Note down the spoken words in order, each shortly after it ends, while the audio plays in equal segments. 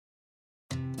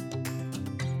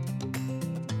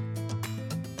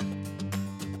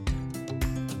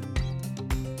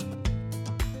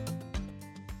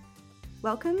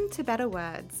Welcome to Better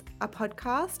Words, a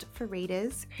podcast for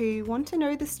readers who want to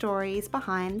know the stories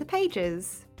behind the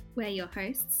pages. We're your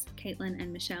hosts, Caitlin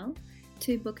and Michelle,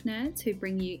 two book nerds who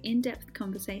bring you in-depth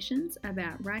conversations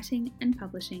about writing and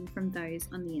publishing from those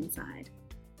on the inside.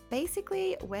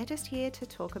 Basically, we're just here to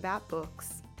talk about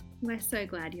books. We're so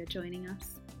glad you're joining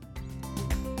us.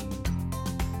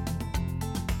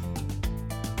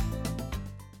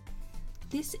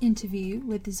 This interview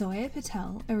with Zoya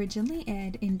Patel originally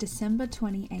aired in December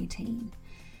 2018.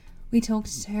 We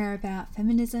talked to her about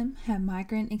feminism, her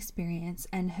migrant experience,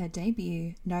 and her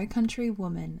debut, No Country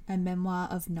Woman, a memoir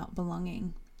of not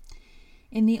belonging.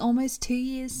 In the almost 2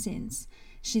 years since,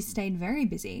 she's stayed very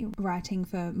busy writing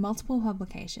for multiple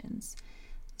publications.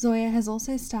 Zoya has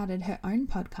also started her own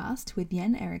podcast with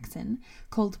Jen Erickson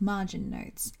called Margin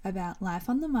Notes, about life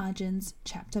on the margins,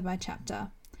 chapter by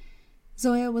chapter.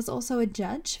 Zoya was also a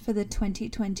judge for the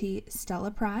 2020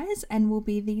 Stella Prize and will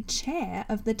be the chair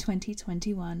of the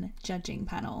 2021 judging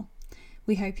panel.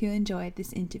 We hope you enjoyed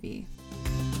this interview.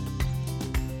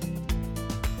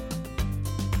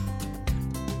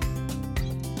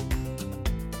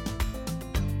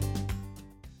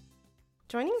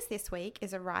 Joining us this week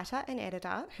is a writer and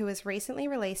editor who has recently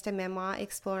released a memoir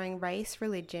exploring race,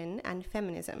 religion, and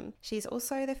feminism. She's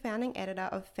also the founding editor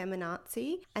of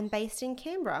Feminazi and based in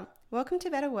Canberra. Welcome to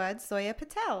Better Words, Zoya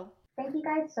Patel. Thank you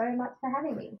guys so much for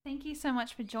having me. Thank you so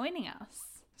much for joining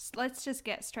us. Let's just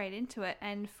get straight into it.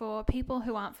 And for people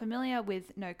who aren't familiar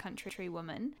with No Country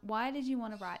Woman, why did you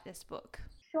want to write this book?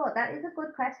 Sure, that is a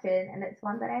good question, and it's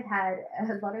one that I've had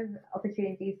a lot of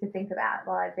opportunities to think about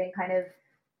while I've been kind of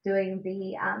doing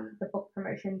the book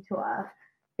promotion tour,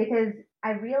 because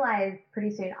I realized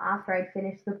pretty soon after I'd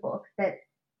finished the book that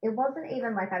it wasn't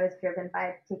even like I was driven by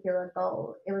a particular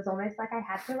goal. It was almost like I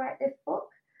had to write this book.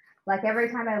 Like every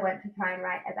time I went to try and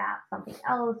write about something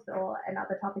else or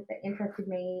another topic that interested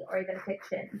me or even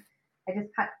fiction, I just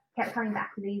kept coming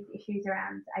back to these issues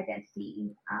around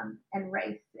identity and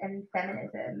race and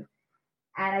feminism.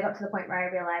 And I got to the point where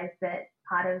I realized that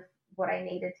part of what I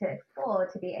needed to explore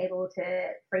to be able to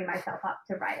free myself up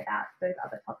to write about those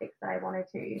other topics that I wanted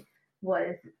to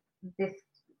was this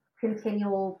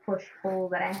continual push-pull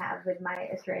that I have with my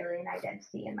Australian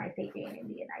identity and my Fijian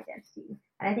Indian identity.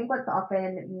 And I think what's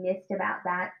often missed about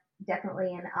that,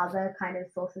 definitely in other kind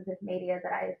of sources of media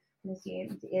that I've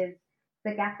consumed, is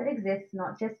the gap that exists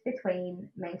not just between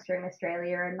mainstream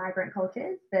Australia and migrant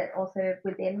cultures, but also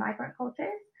within migrant cultures.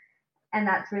 And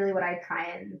that's really what I try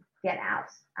and get out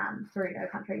through No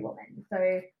Country Woman.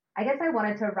 So I guess I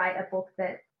wanted to write a book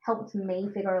that helped me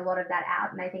figure a lot of that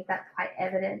out. And I think that's quite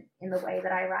evident in the way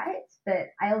that I write. But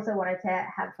I also wanted to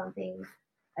have something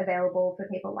available for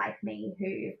people like me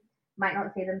who might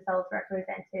not see themselves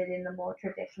represented in the more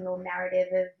traditional narrative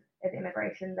of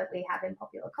immigration that we have in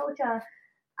popular culture,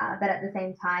 but at the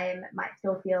same time might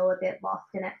still feel a bit lost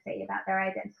and at sea about their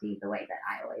identity the way that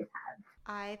I always have.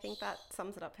 I think that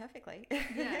sums it up perfectly.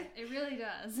 Yeah, it really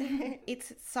does.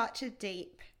 It's such a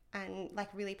deep and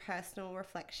really personal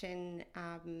reflection.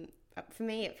 For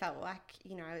me, it felt like,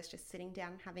 I was just sitting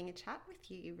down having a chat with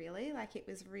you, really. It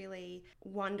was really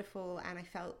wonderful, and I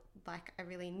felt like I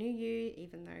really knew you,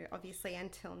 even though obviously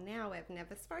until now we've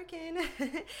never spoken.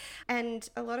 And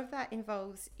a lot of that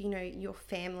involves, your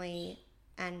family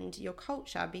and your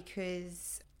culture,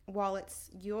 because while it's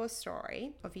your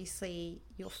story, obviously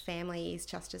your family is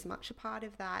just as much a part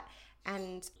of that.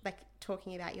 And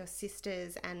talking about your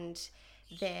sisters and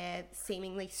their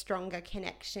seemingly stronger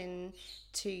connection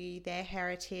to their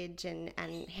heritage and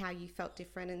how you felt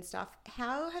different and stuff.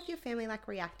 How have your family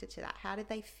reacted to that? How did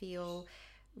they feel?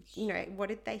 What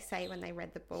did they say when they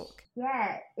read the book?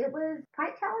 Yeah, it was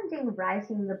quite challenging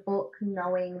writing the book,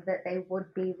 knowing that they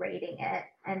would be reading it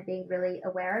and being really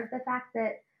aware of the fact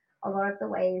that a lot of the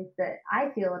ways that I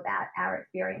feel about our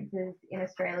experiences in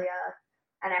Australia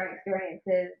and our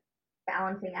experiences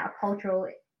balancing our cultural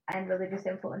and religious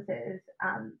influences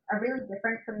are really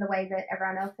different from the way that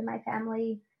everyone else in my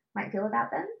family might feel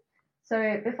about them.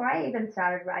 So before I even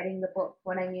started writing the book,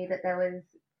 when I knew that there was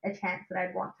a chance that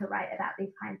I'd want to write about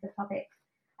these kinds of topics,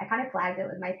 I kind of flagged it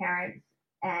with my parents,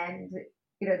 and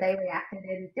they reacted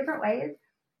in different ways.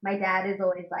 My dad is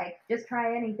always like, just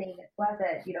try anything, it's worth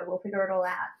it, we'll figure it all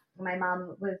out. My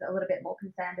mum was a little bit more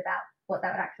concerned about what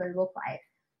that would actually look like.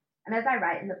 And as I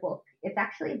write in the book, it's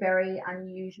actually very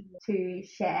unusual to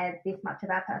share this much of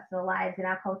our personal lives in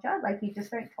our culture. You just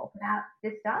don't talk about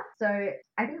this stuff. So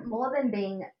I think more than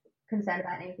being concerned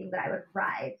about anything that I would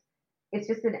write, it's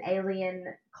just an alien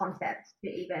concept to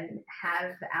even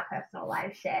have our personal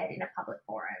lives shared in a public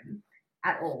forum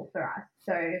at all for us.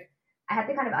 So I had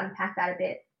to kind of unpack that a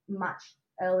bit much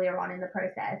earlier on in the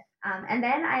process. And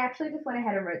then I actually just went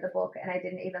ahead and wrote the book, and I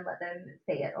didn't even let them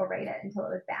see it or read it until it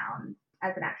was bound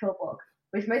as an actual book,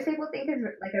 which most people think is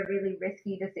like a really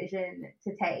risky decision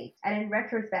to take. And in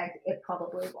retrospect, it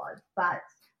probably was. But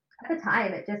at the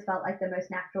time, it just felt like the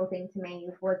most natural thing to me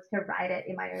was to write it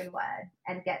in my own words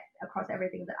and get across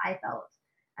everything that I felt,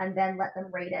 and then let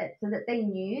them read it so that they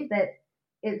knew that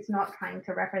it's not trying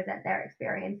to represent their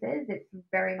experiences. It's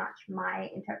very much my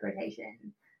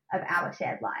interpretation of our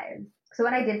shared lives. So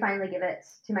when I did finally give it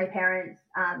to my parents,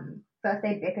 first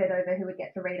they bickered over who would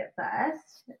get to read it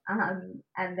first.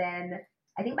 And then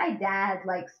I think my dad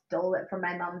like stole it from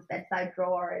my mum's bedside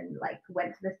drawer and like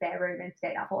went to the spare room and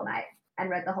stayed up all night and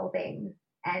read the whole thing.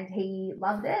 And he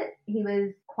loved it. He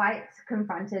was quite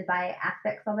confronted by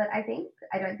aspects of it, I think.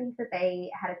 I don't think that they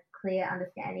had a clear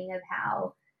understanding of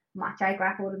how much I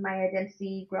grappled with my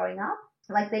identity growing up.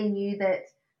 Like they knew that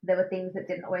there were things that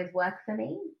didn't always work for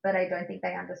me, but I don't think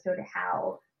they understood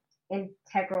how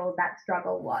integral that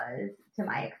struggle was to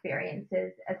my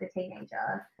experiences as a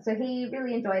teenager. So he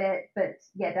really enjoyed it, but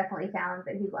yeah, definitely found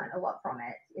that he learned a lot from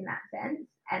it in that sense.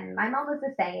 And my mum was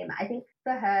the same. I think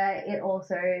for her, it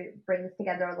also brings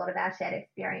together a lot of our shared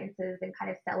experiences and kind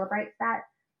of celebrates that,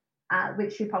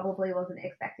 which she probably wasn't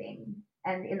expecting.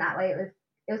 And in that way,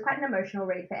 it was quite an emotional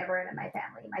read for everyone in my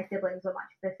family. My siblings were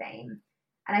much the same.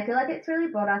 And I feel like it's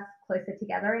really brought us closer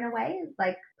together in a way,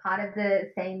 like part of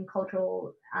the same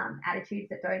cultural attitudes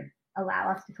that don't allow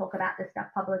us to talk about this stuff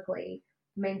publicly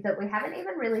means that we haven't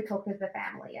even really talked as a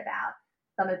family about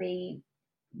some of the,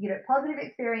 positive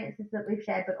experiences that we've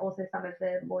shared, but also some of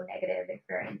the more negative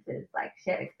experiences, like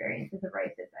shared experiences of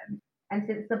racism. And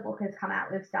since the book has come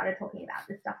out, we've started talking about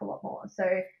this stuff a lot more. So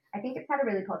I think it's had a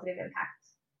really positive impact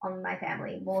on my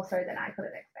family, more so than I could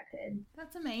have expected.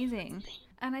 That's amazing.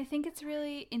 And I think it's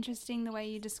really interesting the way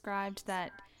you described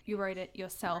that you wrote it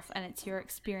yourself and it's your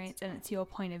experience and it's your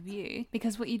point of view,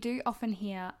 because what you do often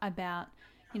hear about,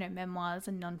 memoirs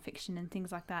and nonfiction and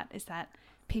things like that is that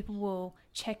people will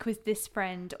check with this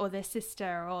friend or their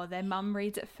sister or their mum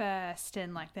reads it first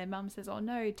and like their mum says, oh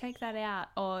no, take that out,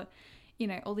 or,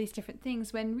 all these different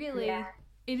things, when really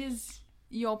it is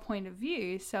your point of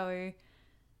view. So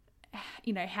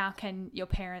how can your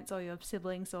parents or your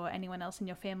siblings or anyone else in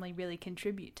your family really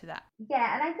contribute to that?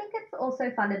 Yeah, and I think it's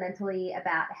also fundamentally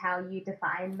about how you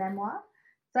define memoir.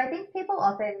 So I think people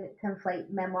often conflate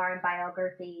memoir and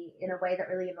biography in a way that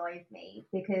really annoys me,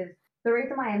 because the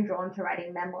reason why I'm drawn to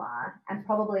writing memoir, and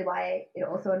probably why it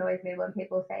also annoys me when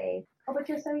people say, oh, but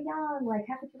you're so young, like,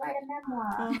 how could you write a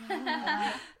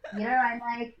memoir? I'm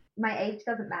like, my age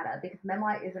doesn't matter, because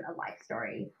memoir isn't a life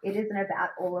story. It isn't about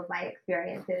all of my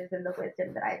experiences and the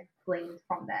wisdom that I've gleaned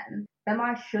from them.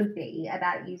 Memoir should be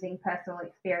about using personal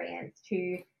experience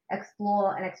to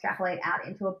explore and extrapolate out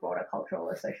into a broader cultural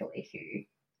or social issue.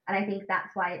 And I think that's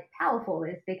why it's powerful,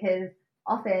 is because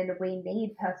often we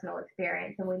need personal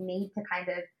experience and we need to kind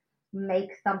of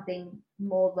make something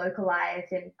more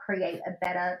localized and create a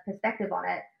better perspective on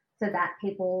it, so that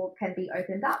people can be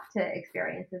opened up to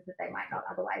experiences that they might not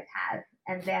otherwise have,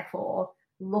 and therefore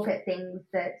look at things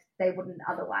that they wouldn't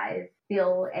otherwise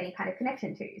feel any kind of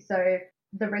connection to. So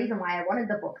the reason why I wanted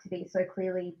the book to be so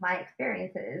clearly my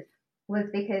experiences was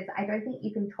because I don't think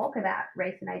you can talk about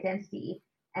race and identity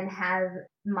and have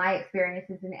my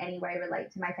experiences in any way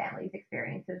relate to my family's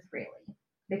experiences, really.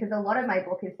 Because a lot of my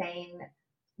book is saying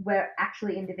we're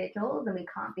actually individuals and we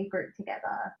can't be grouped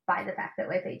together by the fact that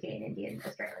we're Fijian, Indian,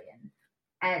 Australian.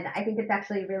 And I think it's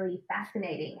actually really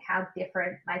fascinating how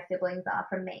different my siblings are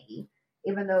from me,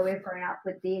 even though we've grown up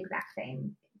with the exact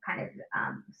same kind of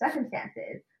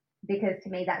circumstances, because to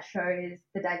me that shows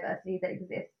the diversity that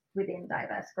exists within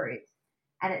diverse groups.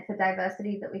 And it's a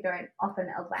diversity that we don't often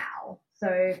allow.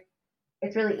 So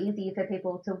it's really easy for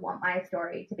people to want my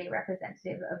story to be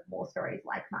representative of more stories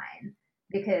like mine,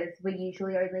 because we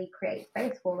usually only create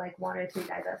space for like one or two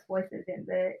diverse voices in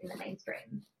the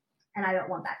mainstream. And I don't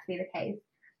want that to be the case.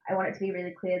 I want it to be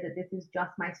really clear that this is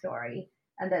just my story,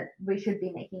 and that we should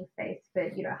be making space for,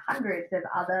 hundreds of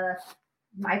other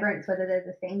migrants, whether they're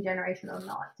the same generation or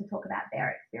not, to talk about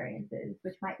their experiences,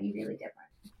 which might be really different.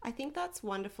 I think that's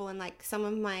wonderful. And like some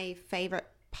of my favorite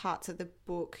parts of the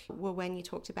book were when you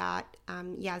talked about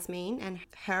Yasmin and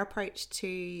her approach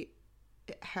to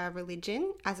her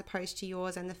religion as opposed to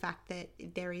yours, and the fact that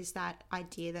there is that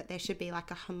idea that there should be like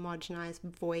a homogenized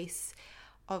voice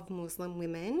of Muslim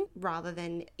women rather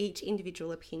than each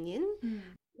individual opinion.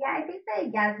 Yeah, I think the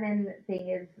Yasmin thing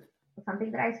is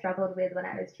something that I struggled with when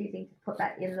I was choosing to put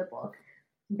that in the book,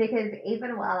 because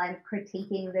even while I'm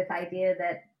critiquing this idea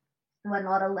that we're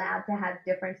not allowed to have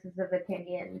differences of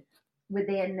opinion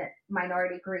within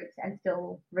minority groups and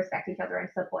still respect each other and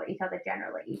support each other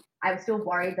generally. I was still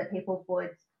worried that people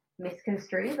would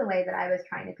misconstrue the way that I was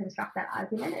trying to construct that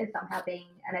argument as somehow being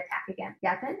an attack against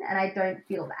Yasmin, and I don't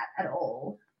feel that at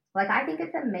all. Like, I think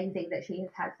it's amazing that she has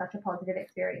had such a positive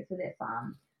experience with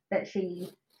Islam, that she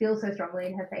feels so strongly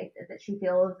in her faith, that she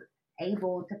feels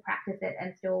able to practice it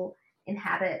and still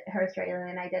inhabit her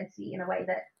Australian identity in a way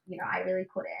that, you know, I really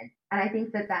couldn't. And I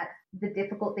think that that's the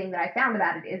difficult thing that I found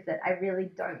about it, is that I really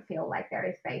don't feel like there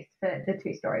is space for the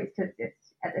two stories to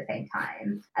exist at the same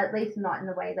time, at least not in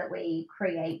the way that we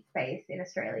create space in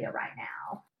Australia right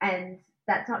now. And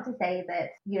that's not to say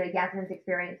that, you know, Yasmin's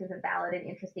experience isn't valid and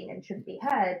interesting and shouldn't be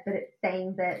heard, but it's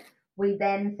saying that we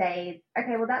then say,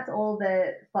 okay, well, that's all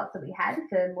the spots that we had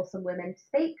for Muslim women to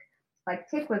speak. Like,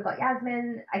 tick, we've got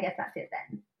Yasmin, I guess that's it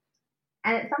then.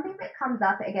 And it's something that comes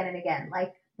up again and again.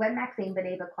 Like, when Maxine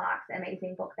Beneva Clark's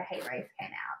amazing book, The Hate Race,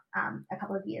 came out a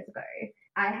couple of years ago,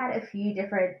 I had a few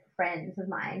different friends of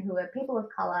mine who were people of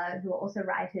color, who were also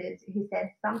writers, who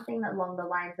said something along the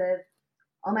lines of,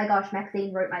 oh my gosh,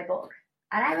 Maxine wrote my book.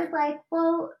 And I was like,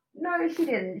 well, no, she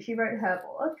didn't. She wrote her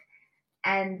book.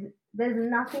 And there's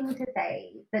nothing to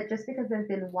say that just because there's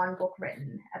been one book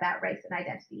written about race and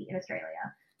identity in Australia,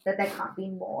 that there can't be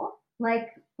more. Like,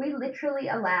 we literally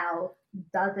allow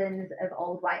dozens of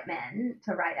old white men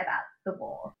to write about the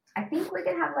war. I think we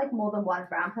can have like more than one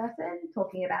brown person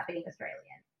talking about being Australian.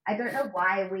 I don't know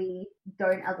why we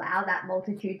don't allow that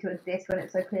multitude to exist when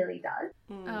it so clearly does.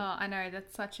 Oh, I know.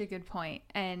 That's such a good point.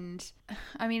 And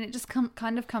I mean, it just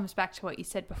kind of comes back to what you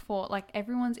said before. Like,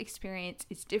 everyone's experience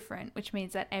is different, which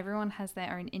means that everyone has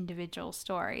their own individual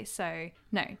story. So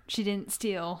no, she didn't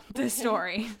steal the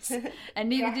stories, and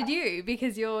neither did you,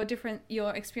 because your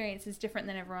experience is different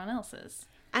than everyone else's.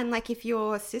 And like, if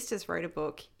your sisters wrote a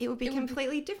book, it would be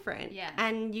completely different. Yeah.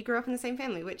 And you grew up in the same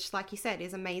family, which, like you said,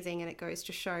 is amazing. And it goes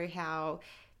to show how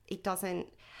it doesn't...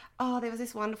 Oh, there was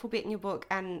this wonderful bit in your book,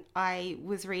 and I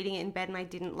was reading it in bed and I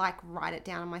didn't like write it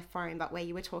down on my phone, but where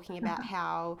you were talking about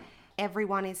how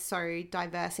everyone is so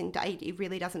diverse and it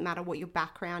really doesn't matter what your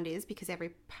background is, because every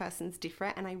person's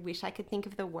different. And I wish I could think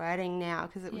of the wording now,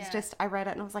 because it was just, I read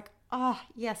it and I was like, oh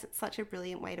yes, it's such a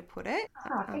brilliant way to put it.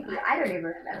 Oh, thank you. I don't even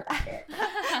remember that bit.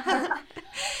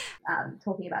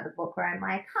 Talking about the book where I'm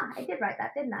like, I did write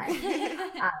that, didn't I?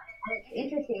 And it's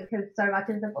interesting because so much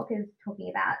of the book is talking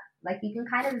about, like, you can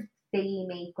kind of see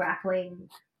me grappling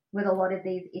with a lot of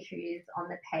these issues on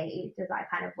the page as I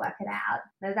kind of work it out.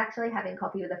 I was actually having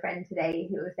coffee with a friend today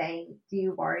who was saying, do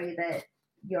you worry that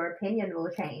your opinion will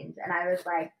change? And I was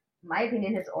like, my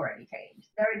opinion has already changed.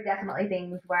 There are definitely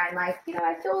things where I'm like, you know,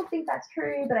 I still think that's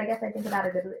true, but I guess I think about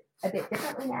it a bit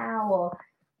differently now,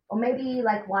 or maybe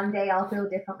like one day I'll feel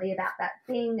differently about that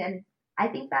thing. And I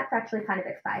think that's actually kind of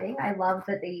exciting. I love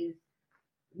that these,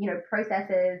 you know,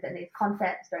 processes and these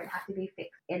concepts don't have to be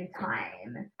fixed in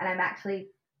time. And I'm actually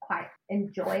quite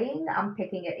enjoying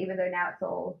unpicking it, even though now it's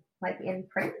all like in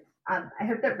print. I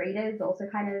hope that readers also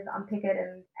kind of unpick it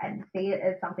and see it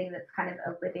as something that's kind of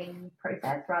a living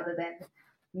process, rather than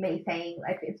me saying,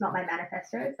 like, it's not my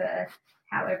manifesto for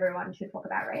how everyone should talk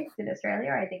about race in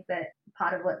Australia. I think that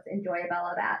part of what's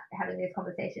enjoyable about having these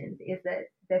conversations is that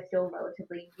they're still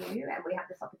relatively new, and we have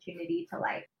this opportunity to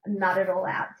like nut it all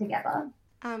out together.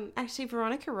 Actually,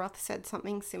 Veronica Roth said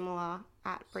something similar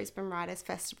at Brisbane Writers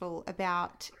Festival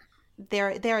about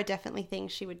there are definitely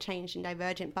things she would change in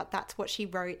Divergent, but that's what she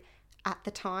wrote at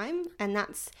the time, and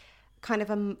that's kind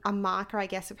of a marker, I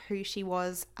guess, of who she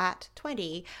was at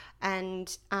 20.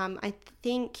 And I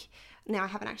think, now I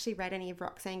haven't actually read any of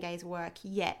Roxane Gay's work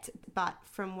yet, but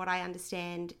from what I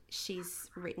understand, she's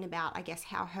written about, I guess,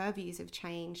 how her views have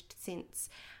changed since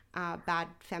Bad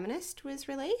Feminist was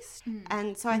released.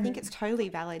 And so I think it's totally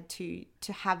valid to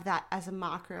have that as a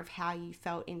marker of how you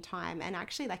felt in time. And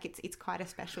actually, like, it's quite a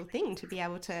special thing to be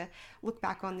able to look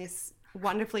back on this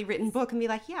wonderfully written book and be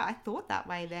like, yeah, I thought that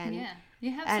way then. Yeah,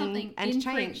 you have something in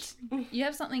print. You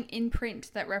have something in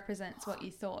print that represents what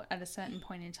you thought at a certain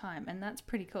point in time, and that's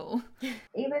pretty cool.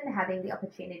 Even having the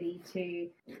opportunity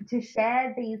to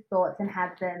share these thoughts and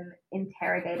have them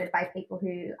interrogated by people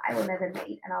who I will never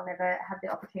meet and I'll never have the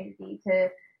opportunity to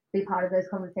be part of those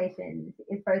conversations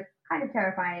is both kind of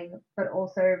terrifying but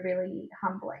also really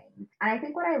humbling. And I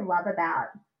think what I love about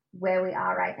where we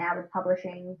are right now with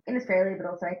publishing in Australia, but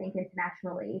also I think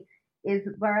internationally, is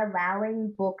we're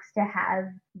allowing books to have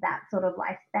that sort of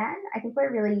lifespan. I think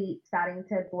we're really starting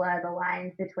to blur the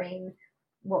lines between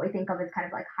what we think of as kind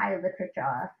of like higher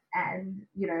literature and,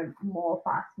 you know, more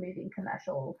fast moving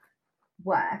commercial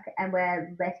work, and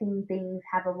we're letting things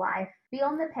have a life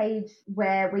beyond the page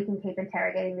where we can keep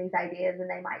interrogating these ideas and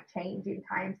they might change in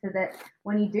time, so that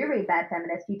when you do read Bad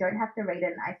Feminist, you don't have to read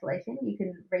it in isolation. You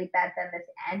can read Bad Feminist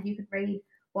and you can read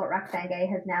what Roxane Gay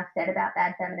has now said about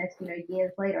Bad Feminist,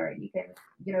 years later, and you can,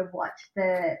 watch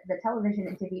the television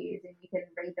interviews and you can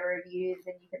read the reviews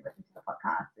and you can listen to the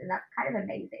podcast, and that's kind of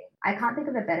amazing. I can't think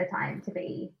of a better time to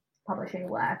be publishing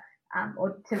work.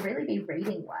 Or to really be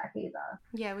reading work either.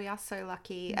 Yeah, we are so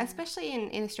lucky, especially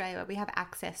in Australia, where we have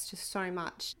access to so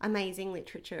much amazing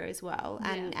literature as well,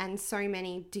 and so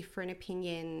many different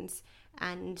opinions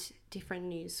and different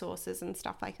news sources and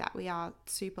stuff like that. We are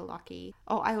super lucky.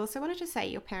 Oh, I also wanted to say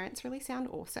your parents really sound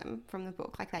awesome from the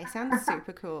book. Like, they sound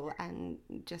super cool and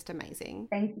just amazing.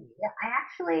 Thank you. I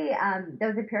actually, there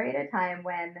was a period of time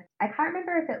when, I can't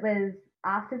remember if it was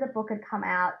after the book had come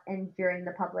out and during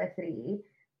the publicity,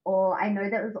 or I know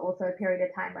that was also a period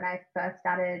of time when I first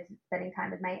started spending time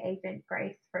with my agent,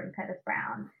 Grace from Curtis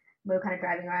Brown. We were kind of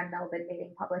driving around Melbourne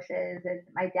meeting publishers, and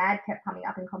my dad kept coming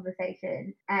up in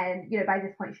conversation. And, by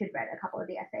this point, she'd read a couple of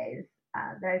the essays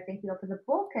that I was thinking of for the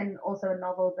book, and also a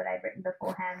novel that I'd written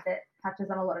beforehand that touches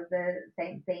on a lot of the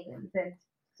same themes. And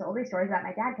so all these stories about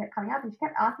my dad kept coming up, and she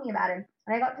kept asking about him.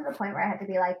 And I got to the point where I had to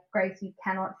be like, Grace, you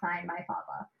cannot sign my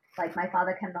father. Like, my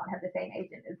father cannot have the same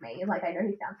agent as me. Like, I know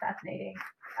he sounds fascinating,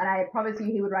 and I promise you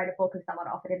he would write a book if someone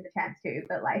offered him the chance to,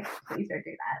 but, like, please don't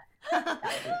do that. That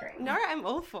would be great. No, I'm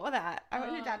all for that. I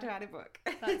want your dad to write a book.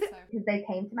 That's so Because they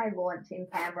came to my launch in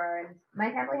Canberra, and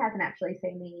my family hasn't actually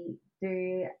seen me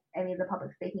do any of the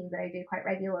public speaking that I do quite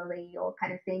regularly, or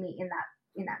kind of see me in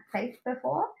that space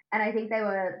before. And I think they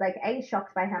were, like,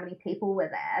 shocked by how many people were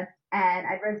there. And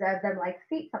I'd reserved them, like,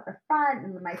 seats up the front,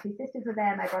 and my two sisters were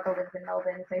there. My brother lives in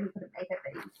Melbourne, so he couldn't make it,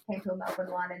 but he came to a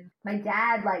Melbourne one. And my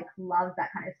dad, like, loves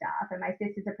that kind of stuff, and my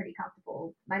sisters are pretty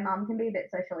comfortable. My mum can be a bit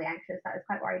socially anxious, so I was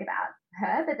quite worried about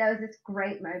her. But there was this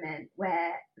great moment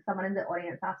where someone in the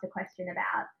audience asked a question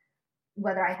about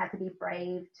whether I had to be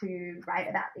brave to write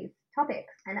about these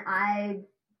topics. And I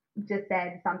just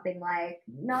said something like,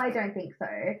 no, I don't think so.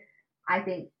 I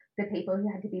think the people who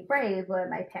had to be brave were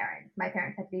my parents. My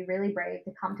parents had to be really brave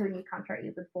to come to a new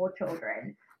country with 4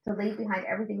 children, to leave behind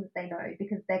everything that they know,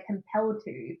 because they're compelled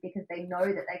to, because they know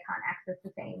that they can't access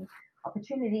the same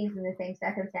opportunities and the same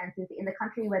circumstances in the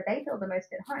country where they feel the most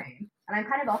at home. And I'm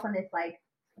kind of off on this, like,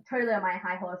 totally on my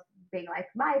high horse, being like,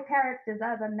 my parents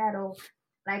deserve a medal.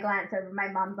 And I glanced over, my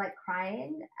mum's like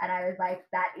crying, and I was like,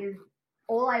 that is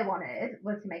all I wanted,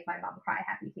 was to make my mum cry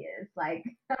happy tears. Like,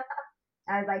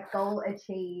 I was like, goal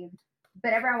achieved.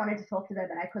 But ever I wanted to talk to them,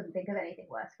 and I couldn't think of anything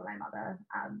worse for my mother.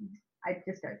 I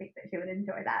just don't think that she would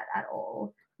enjoy that at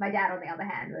all. My dad, on the other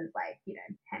hand, was like,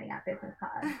 handing out business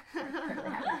cards. Like, totally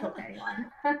happy to talk to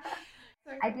anyone.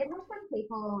 I did have some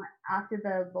people after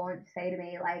the launch say to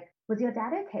me, like, was your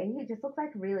dad okay? He just looks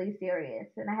like really serious.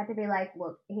 And I had to be like,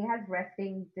 look, he has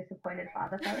resting, disappointed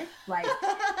father face. Like,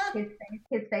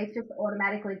 his face just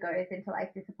automatically goes into,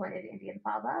 like, disappointed Indian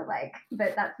father. Like,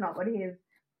 but that's not what he is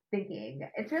thinking.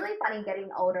 It's really funny getting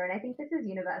older, and I think this is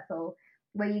universal,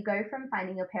 where you go from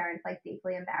finding your parents, like,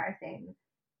 deeply embarrassing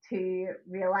to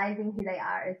realizing who they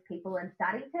are as people and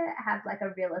starting to have, like,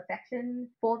 a real affection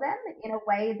for them in a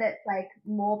way that's, like,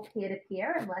 more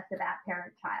peer-to-peer and less about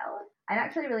parent-child. I'm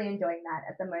actually really enjoying that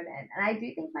at the moment. And I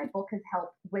do think my book has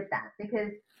helped with that,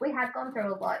 because we have gone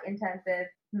through a lot in terms of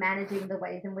managing the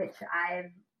ways in which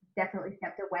I've definitely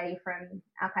stepped away from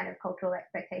our kind of cultural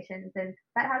expectations, and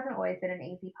that hasn't always been an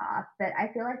easy path. But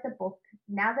I feel like the book,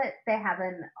 now that they've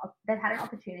had an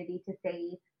opportunity to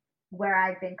see where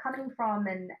I've been coming from,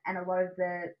 and a lot of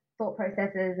the thought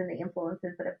processes and the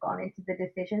influences that have gone into the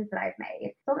decisions that I've made,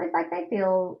 it's almost like they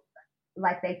feel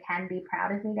like they can be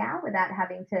proud of me now, without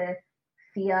having to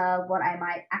fear what I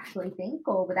might actually think,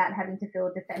 or without having to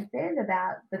feel defensive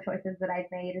about the choices that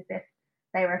I've made, as if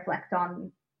they reflect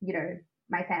on,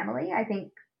 my family. I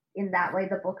think in that way,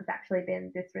 the book has actually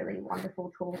been this really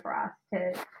wonderful tool for us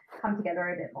to come together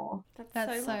a bit more.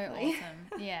 That's so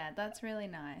awesome. Yeah, that's really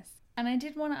nice. And I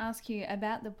did want to ask you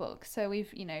about the book. So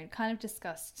we've, kind of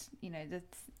discussed, the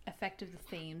effect of the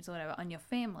themes or whatever on your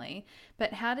family,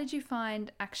 but how did you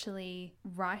find actually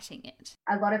writing it?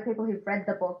 A lot of people who've read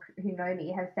the book who know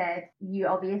me have said, you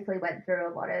obviously went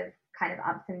through a lot of kind of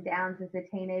ups and downs as a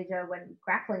teenager when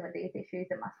grappling with these issues.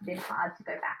 It must have been hard to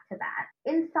go back to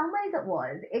that. In some ways it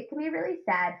was. It can be really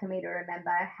sad for me to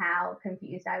remember how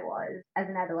confused I was as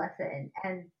an adolescent.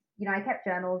 And I kept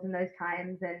journals in those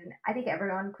times, and I think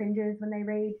everyone cringes when they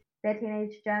read their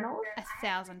teenage journals.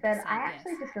 1,000%. But I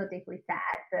actually just feel deeply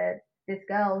sad for this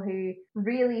girl who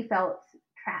really felt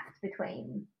trapped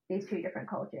between these two different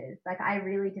cultures. Like, I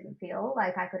really didn't feel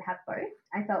like I could have both.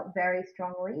 I felt very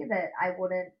strongly that I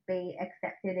wouldn't be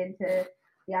accepted into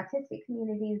the artistic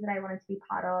communities that I wanted to be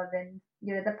part of, and,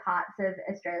 you know, the parts of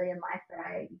Australian life that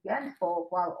I yearned for,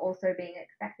 while also being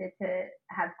expected to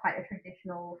have quite a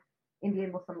traditional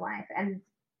Indian Muslim life. And,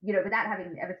 you know, without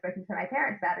having ever spoken to my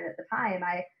parents about it at the time,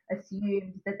 I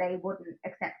assumed that they wouldn't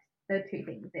accept the two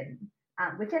things in,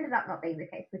 which ended up not being the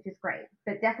case, which is great.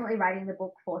 But definitely writing the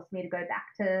book forced me to go back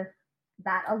to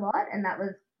that a lot, and that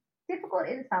was difficult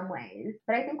in some ways.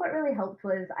 But I think what really helped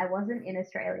was I wasn't in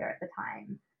Australia at the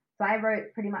time. So I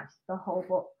wrote pretty much the whole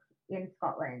book in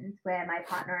Scotland, where my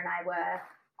partner and I were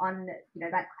on, you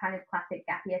know, that kind of classic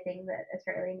gap year thing that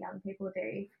Australian young people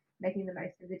do, making the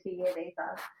most of the 2-year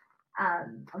visa.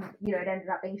 You know, it ended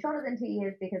up being shorter than 2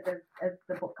 years because of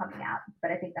the book coming out,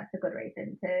 but I think that's a good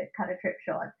reason to cut a trip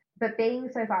short. But being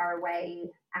so far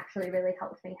away actually really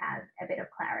helped me have a bit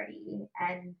of clarity,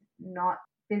 and not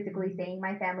physically seeing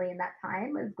my family in that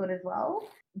time was good as well.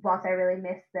 Whilst I really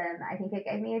missed them, I think it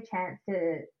gave me a chance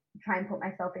to try and put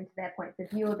myself into their points of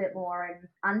view a bit more and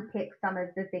unpick some of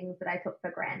the things that I took for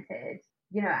granted.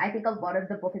 You know, I think a lot of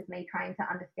the book is me trying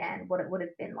to understand what it would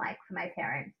have been like for my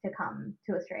parents to come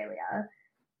to Australia,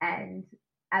 and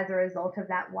as a result of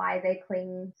that, why they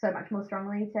cling so much more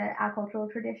strongly to our cultural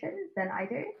traditions than I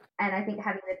do. And I think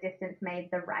having the distance made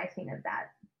the writing of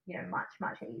that, you know, much,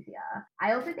 much easier.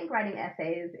 I also think writing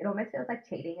essays, it almost feels like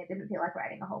cheating. It didn't feel like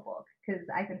writing a whole book, because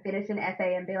I could finish an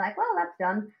essay and be like, well, that's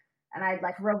done. And I'd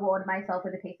like reward myself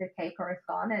with a piece of cake or a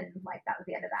scone, and like that was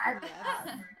the end of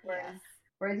that. Yes.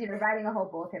 Whereas, you know, writing a whole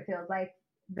book, it feels like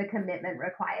the commitment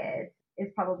required is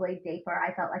probably deeper.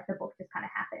 I felt like the book just kind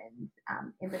of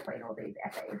happened in between all these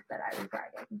essays that I was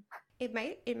writing.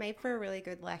 It made for a really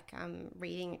good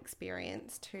reading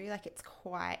experience too. Like, it's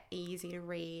quite easy to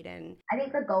read, and I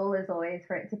think the goal is always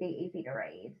for it to be easy to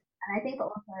read. And I think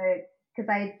also because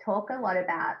I talk a lot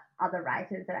about other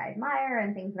writers that I admire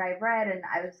and things that I've read, and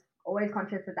I was always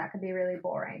conscious that that could be really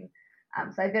boring.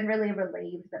 So I've been really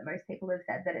relieved that most people have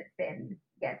said that it's been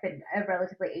a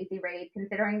relatively easy read,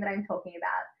 considering that I'm talking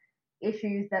about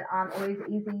issues that aren't always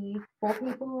easy for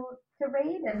people to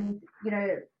read. And, you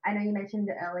know, I know you mentioned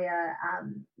earlier,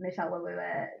 Michelle, when we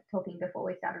were talking before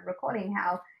we started recording,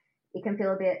 how it can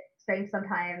feel a bit strange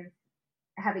sometimes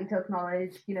having to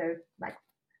acknowledge, you know, like,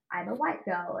 I'm a white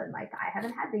girl and like I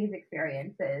haven't had these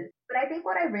experiences. But I think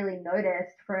what I really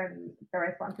noticed from the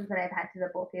responses that I've had to the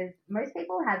book is most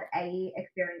people have a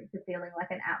experience of feeling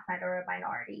like an outsider or a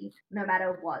minority, no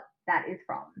matter what that is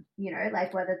from, you know,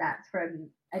 like whether that's from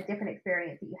a different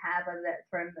experience that you have, whether that's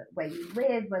from where you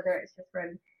live, whether it's just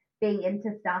from being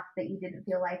into stuff that you didn't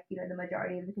feel like, you know, the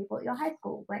majority of the people at your high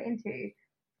school were into.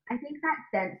 I think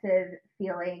that sense of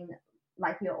feeling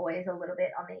like you're always a little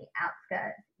bit on the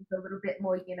outskirts is a little bit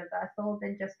more universal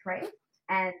than just race.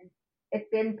 And it's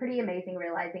been pretty amazing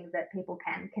realizing that people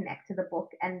can connect to the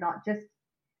book, and not just,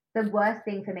 the worst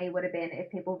thing for me would have been if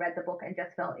people read the book and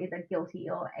just felt either guilty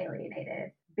or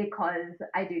alienated, because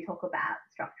I do talk about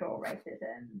structural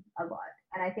racism a lot.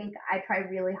 And I think I try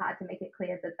really hard to make it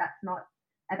clear that that's not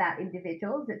about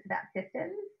individuals, it's about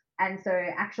systems. And so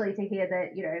actually to hear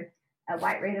that, you know, a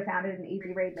white reader found it an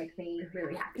easy read makes me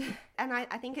really happy. And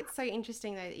I think it's so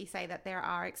interesting though that you say that there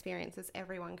are experiences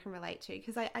everyone can relate to,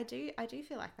 because I do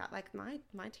feel like that. Like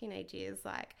my teenage years,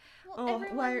 like,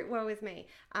 woe with me,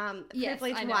 Yes,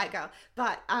 privileged white girl,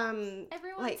 but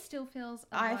everyone like, still feels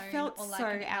alone, I felt or like so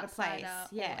an out of place,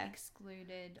 or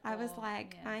excluded. I was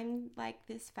like, I'm like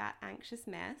this fat anxious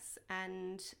mess,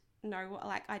 and no,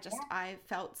 like I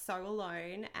felt so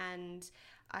alone, and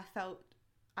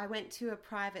I went to a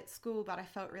private school, but I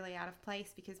felt really out of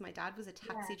place because my dad was a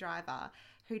taxi driver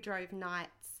who drove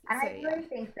nights. And I really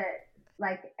think that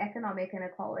like economic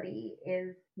inequality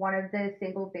is one of the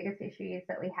single biggest issues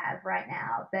that we have right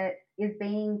now, that is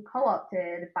being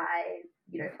co-opted by,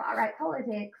 you know, far-right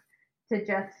politics to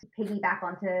just piggyback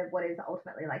onto what is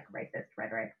ultimately like racist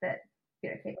rhetoric that, you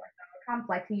know, people like Donald Trump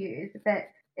like to use. But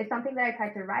it's something that I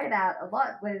tried to write about a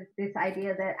lot, was this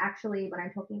idea that actually when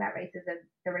I'm talking about racism,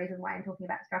 the reason why I'm talking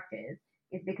about structures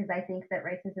is because I think that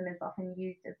racism is often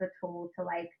used as a tool to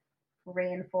like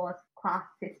reinforce class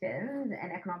systems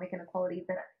and economic inequalities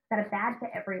that are bad for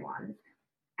everyone.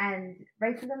 And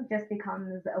racism just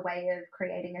becomes a way of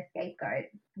creating a scapegoat,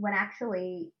 when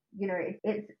actually, you know,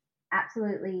 it's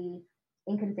absolutely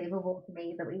inconceivable to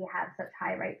me that we have such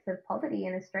high rates of poverty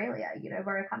in Australia. You know,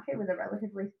 we're a country with a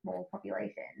relatively small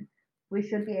population. We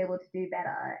should be able to do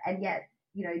better. And yet,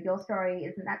 you know, your story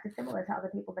isn't that dissimilar to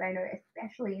other people that I know,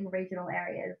 especially in regional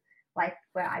areas like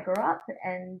where I grew up,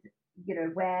 and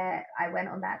where I went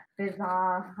on that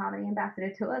bizarre Harmony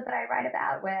Ambassador tour that I write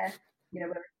about, where we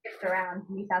were shipped around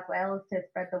New South Wales to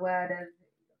spread the word of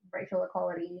racial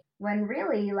equality, when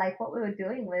really like what we were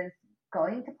doing was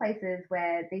going to places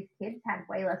where these kids had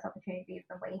way less opportunities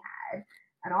than we had.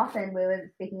 And often we were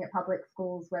speaking at public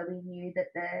schools where we knew that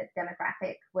the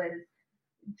demographic was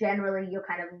generally your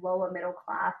kind of lower middle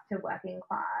class to working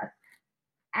class.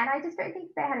 And I just don't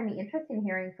think they had any interest in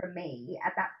hearing from me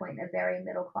at that point, a very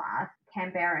middle class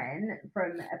Canberran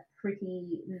from a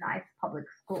pretty nice public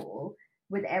school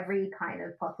with every kind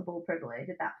of possible privilege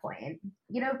at that point.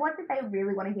 What did they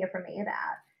really want to hear from me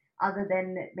about other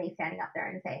than me standing up there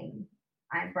and saying,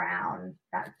 I'm brown,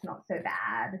 that's not so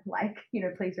bad, like,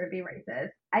 please don't be racist.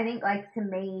 I think, like, to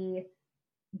me,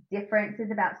 difference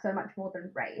is about so much more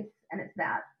than race, and it's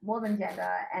about more than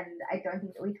gender, and I don't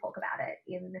think that we talk about it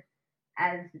in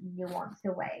as nuanced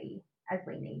a way as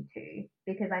we need to,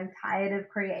 because I'm tired of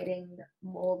creating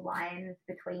more lines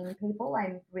between people.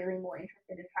 I'm really more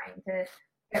interested in trying to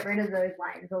get rid of those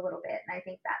lines a little bit. And I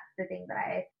think that's the thing that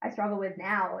I struggle with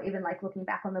now, even like looking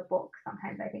back on the book.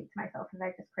 Sometimes I think to myself, have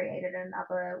I just created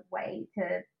another way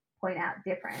to point out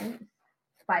difference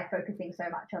by focusing so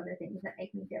much on the things that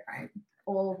make me different?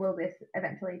 Or will this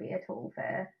eventually be a tool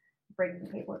for bringing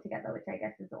people together, which I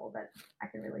guess is all that I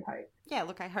can really hope. Yeah,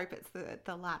 look, I hope it's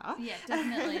the latter. Yeah,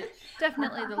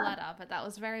 definitely the latter, but that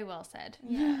was very well said.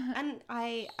 Yeah. And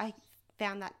I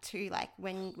found that too, like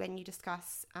when you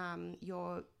discuss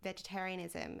your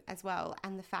vegetarianism as well,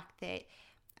 and the fact that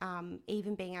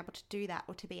even being able to do that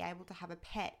or to be able to have a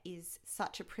pet is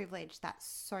such a privilege that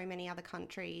so many other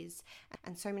countries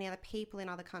and so many other people in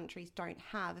other countries don't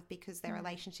have, because their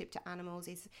relationship to animals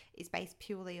is based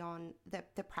purely on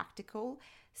the practical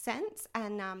sense.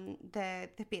 And the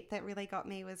bit that really got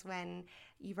me was when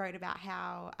you wrote about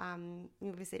how you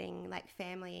were visiting like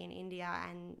family in India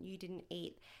and you didn't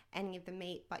eat any of the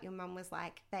meat, but your mum was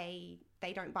like, they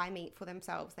don't buy meat for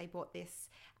themselves, they bought this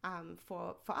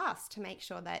for us to make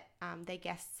sure that their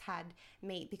guests had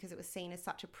meat, because it was seen as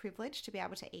such a privilege to be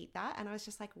able to eat that. And I was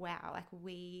just like, wow, like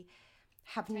we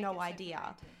have no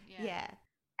idea. Yeah.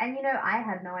 And I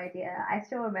had no idea. I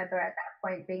still remember at that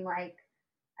point being like,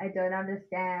 I don't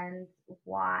understand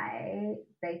why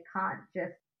they can't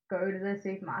just go to the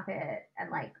supermarket and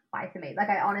like buy some meat. Like,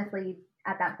 I honestly,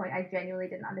 at that point, I genuinely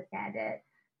didn't understand it.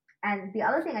 And the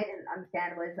other thing I didn't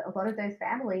understand was a lot of those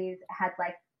families had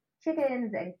like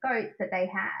chickens and goats that they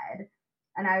had.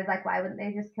 And I was like, why wouldn't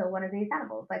they just kill one of these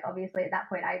animals? Like, obviously at that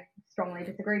point, I strongly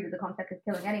disagreed with the concept of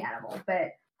killing any animal,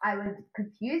 but I was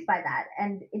confused by that.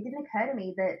 And it didn't occur to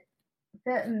me that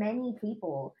for many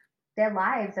people, their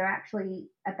lives are actually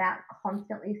about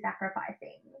constantly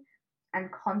sacrificing and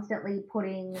constantly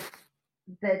putting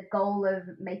the goal of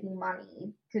making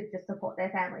money to just support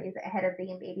their families ahead of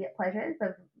the immediate pleasures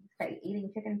of, say,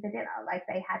 eating chicken for dinner. Like,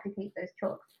 they had to keep those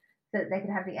chooks so that they could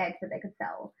have the eggs that they could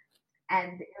sell.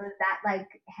 And it was that like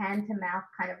hand to mouth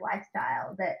kind of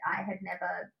lifestyle that I had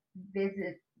never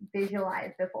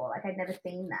visualized before. Like, I'd never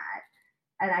seen that,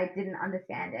 and I didn't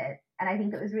understand it. And I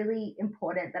think it was really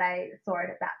important that I saw it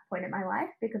at that point in my life,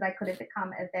 because I could have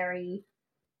become a very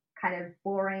kind of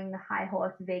boring high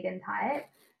horse vegan type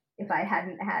if I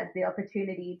hadn't had the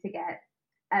opportunity to get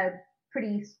a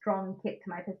pretty strong kick to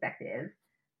my perspective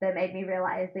that made me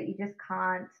realize that you just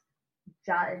can't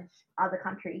judge other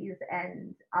countries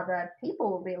and other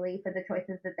people really for the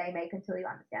choices that they make until you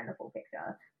understand the full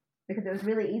picture. Because it was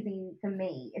really easy for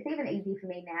me. It's even easy for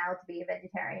me now to be a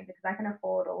vegetarian because I can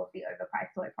afford all of the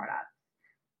overpriced soy products,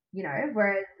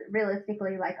 whereas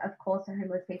realistically, like, of course,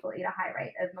 homeless people eat a high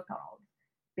rate of McDonald's,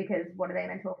 because what are they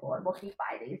meant to afford? What can you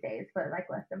buy these days for like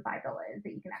less than $5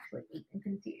 that you can actually eat and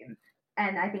consume?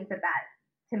 And I think that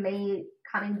to me,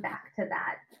 coming back to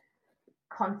that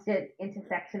constant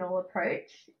intersectional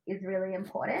approach is really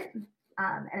important.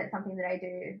 And it's something that I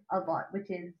do a lot, which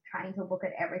is trying to look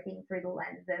at everything through the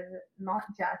lens of not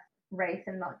just race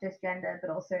and not just gender,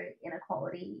 but also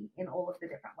inequality in all of the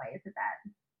different ways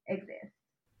that exists.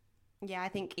 Yeah, I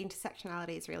think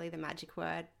intersectionality is really the magic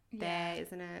word there,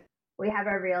 isn't it? We have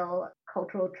a real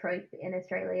cultural trope in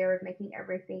Australia of making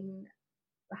everything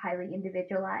highly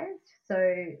individualized.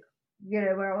 So,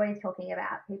 we're always talking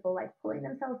about people like pulling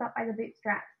themselves up by the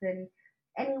bootstraps, and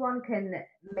anyone can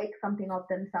make something of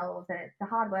themselves, and it's the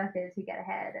hard workers who get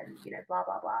ahead, and blah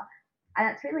blah blah.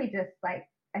 And it's really just like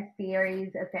a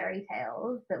series of fairy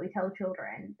tales that we tell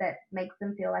children that makes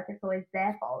them feel like it's always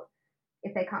their fault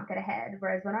if they can't get ahead,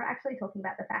 whereas we're not actually talking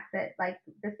about the fact that like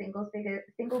the single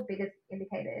biggest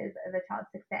indicators of a child's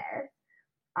success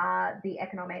are the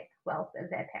economic wealth of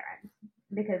their parents,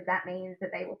 because that means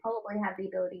that they will probably have the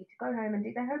ability to go home and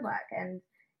do their homework and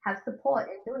have support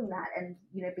in doing that, and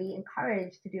be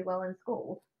encouraged to do well in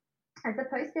school, as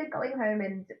opposed to going home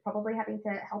and probably having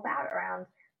to help out around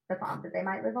the farm that they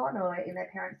might live on, or in their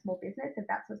parents' small business if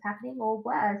that's what's happening, or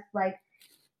worse, like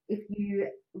if you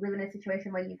live in a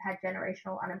situation where you've had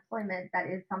generational unemployment, that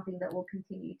is something that will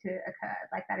continue to occur.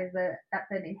 Like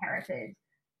that's an inherited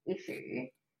issue.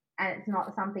 And it's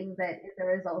not something that is a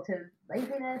result of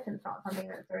laziness. It's not something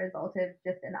that's a result of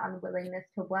just an unwillingness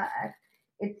to work.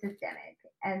 It's systemic.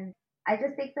 And I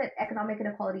just think that economic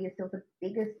inequality is still the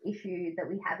biggest issue that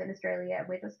we have in Australia.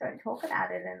 We just don't talk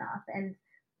about it enough. And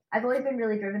I've always been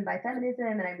really driven by feminism,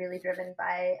 and I'm really driven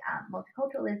by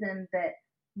multiculturalism, but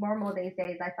more and more these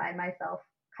days I find myself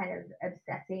kind of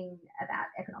obsessing about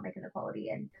economic inequality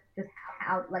and just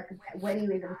how like, where do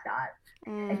you even start?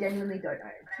 I genuinely don't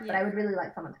know, but I would really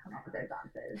like someone to come up with those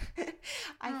answers.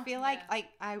 I feel like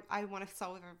I want to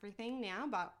solve everything now,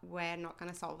 but we're not going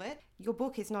to solve it. Your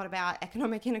book is not about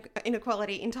economic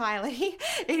inequality entirely.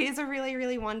 It is a really,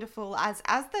 really wonderful, as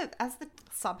the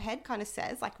subhead kind of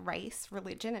says, like race,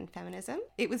 religion, and feminism.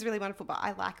 It was really wonderful, but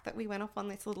I like that we went off on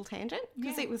this little tangent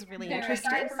because it was really interesting.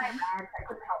 Sorry for my rant, I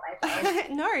couldn't help myself.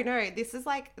 No, this is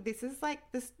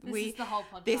the whole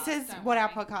podcast. This is what our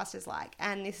podcast is like,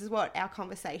 and this is what our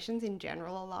conversations in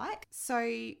general are like. So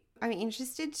I'm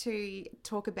interested to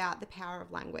talk about the power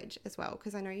of language as well,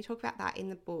 because I know you talk about that in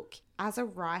the book. As a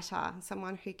writer,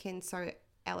 someone who can so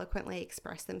eloquently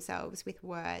express themselves with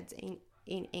words in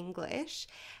English,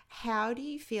 how do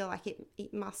you feel like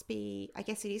it must be, I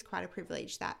guess it is quite a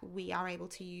privilege that we are able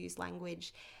to use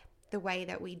language the way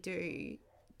that we do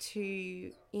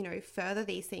to, further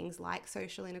these things like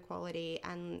social inequality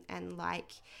and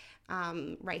like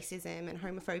racism and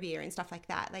homophobia and stuff like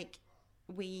that. Like,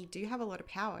 we do have a lot of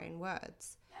power in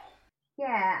words.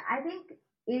 Yeah, I think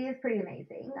it is pretty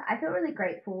amazing. I feel really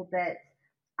grateful that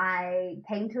I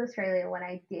came to Australia when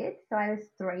I did. So I was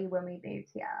 3 when we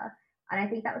moved here. And I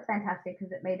think that was fantastic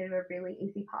because it made it a really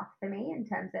easy path for me in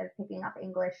terms of picking up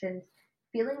English and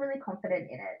feeling really confident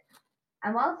in it.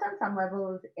 And whilst on some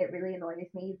levels it really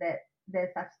annoys me that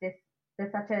there's such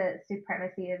a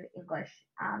supremacy of English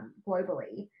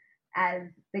globally as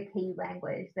the key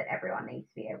language that everyone needs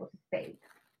to be able to speak.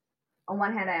 On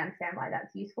one hand, I understand why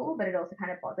that's useful, but it also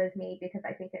kind of bothers me because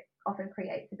I think it often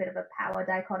creates a bit of a power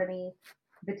dichotomy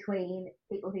between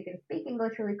people who can speak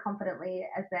English really confidently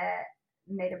as their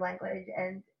native language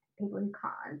and people who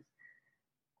can't.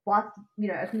 Whilst,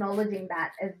 acknowledging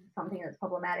that as something that's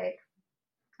problematic,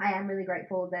 I am really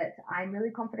grateful that I'm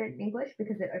really confident in English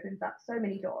because it opens up so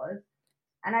many doors.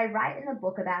 And I write in the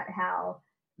book about how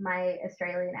my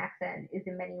Australian accent is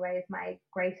in many ways my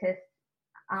greatest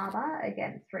armor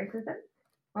against racism.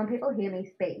 When people hear me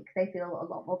speak, they feel a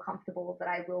lot more comfortable that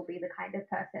I will be the kind of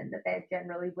person that they're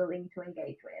generally willing to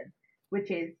engage with,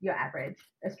 which is your average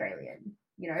Australian.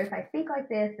 If I speak like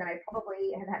this, then I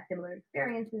probably have had similar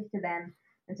experiences to them.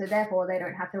 And so therefore they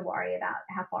don't have to worry about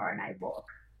how foreign I look.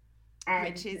 And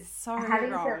which is so having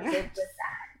wrong. to live with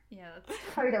that. Yeah, that's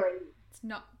totally. It's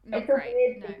not it's great.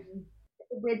 It's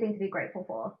a weird thing to be grateful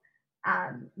for.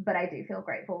 But I do feel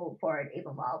grateful for it,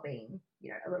 even while being,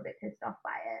 a little bit pissed off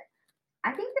by it.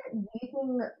 I think that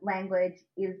using language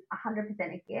is 100%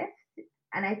 a gift.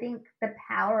 And I think the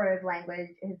power of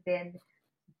language has been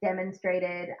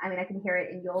demonstrated. I mean, I can hear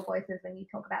it in your voices when you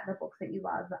talk about the books that you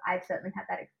love. I've certainly had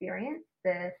that experience.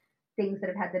 The things that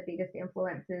have had the biggest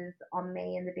influences on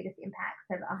me and the biggest impacts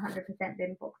have 100%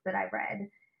 been books that I've read.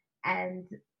 And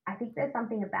I think there's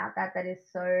something about that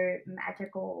is so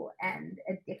magical and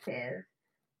addictive.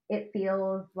 It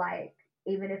feels like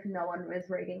even if no one was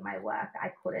reading my work,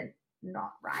 I couldn't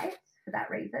not write for that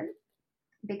reason,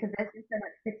 because there's just so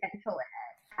much potential in it.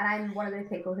 And I'm one of those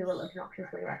people who will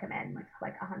obnoxiously recommend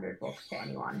like 100 books to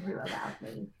anyone who allows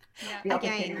me the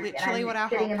opportunity. Again, literally what our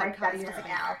whole sitting in my podcast study is right about.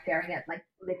 now, staring at like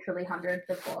literally hundreds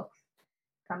of books.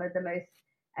 Some of the most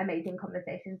amazing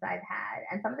conversations I've had,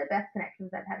 and some of the best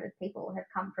connections I've had with people have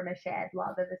come from a shared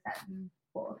love of a certain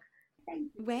book.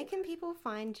 Thank you. Where can people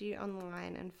find you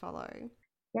online and follow?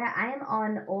 Yeah, I am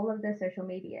on all of the social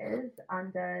medias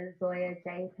under Zoya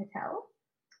J. Patel.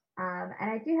 And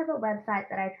I do have a website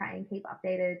that I try and keep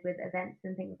updated with events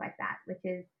and things like that, which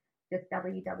is just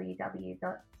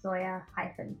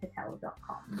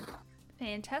www.zoya-patel.com.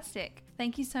 Fantastic.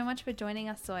 Thank you so much for joining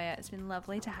us, Zoya. It's been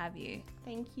lovely to have you.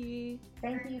 Thank you.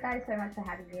 Thank you guys so much for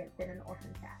having me. It's been an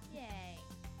awesome chat. Yay.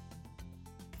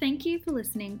 Thank you for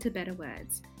listening to Better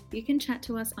Words. You can chat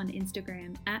to us on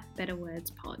Instagram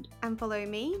 @BetterWordsPod. And follow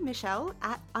me, Michelle,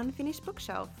 at Unfinished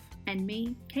Bookshelf. and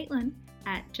me, Caitlin,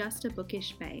 at Just a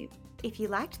Bookish Babe. If you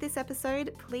liked this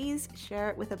episode, please share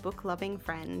it with a book-loving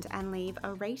friend and leave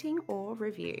a rating or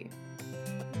review.